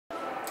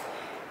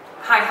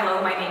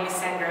Hello, my name is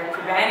Sandra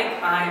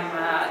Pribanic. I'm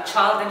a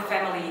child and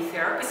family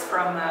therapist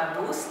from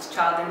Boost,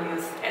 Child and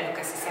Youth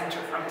Advocacy Center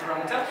from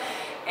Toronto.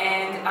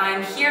 And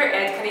I'm here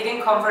at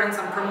Canadian Conference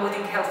on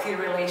Promoting Healthy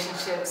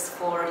Relationships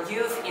for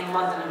Youth in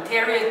London,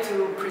 Ontario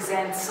to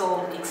present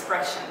Soul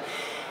Expression.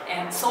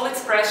 And Soul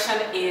Expression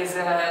is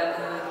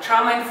a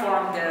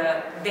trauma-informed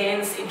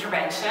dance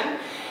intervention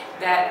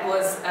that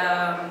was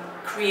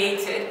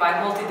created by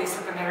a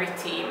multidisciplinary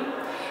team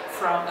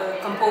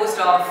composed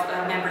of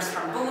members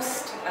from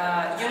Boost,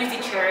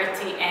 Unity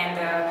Charity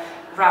and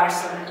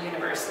Ryerson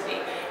University.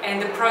 And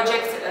the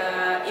project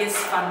is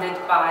funded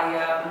by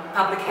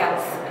Public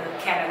Health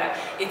Canada.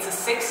 It's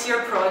a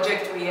 6-year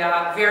project. We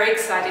are very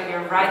excited. We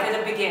are right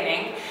at the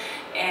beginning.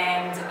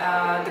 And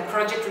the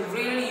project will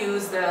really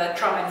use the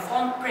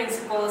trauma-informed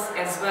principles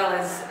as well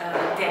as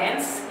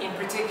dance, in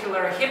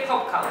particular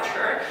hip-hop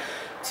culture,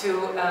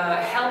 to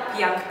help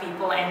young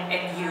people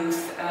and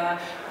youth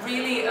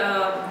really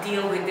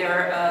deal with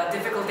their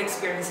difficult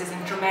experiences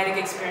and traumatic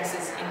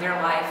experiences in their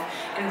life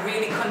and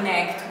really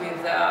connect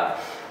with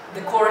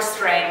the core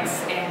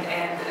strengths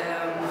and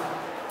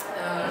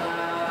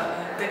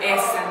the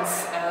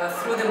essence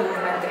through the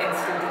movement and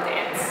through the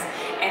dance.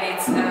 And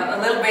it's a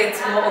little bit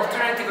more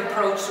alternative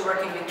approach to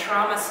working with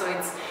trauma, so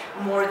it's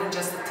more than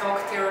just a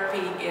talk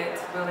therapy. It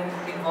will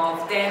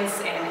involve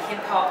dance and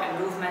hip-hop and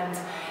movement.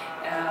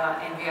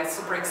 And we are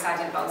super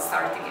excited about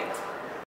starting it.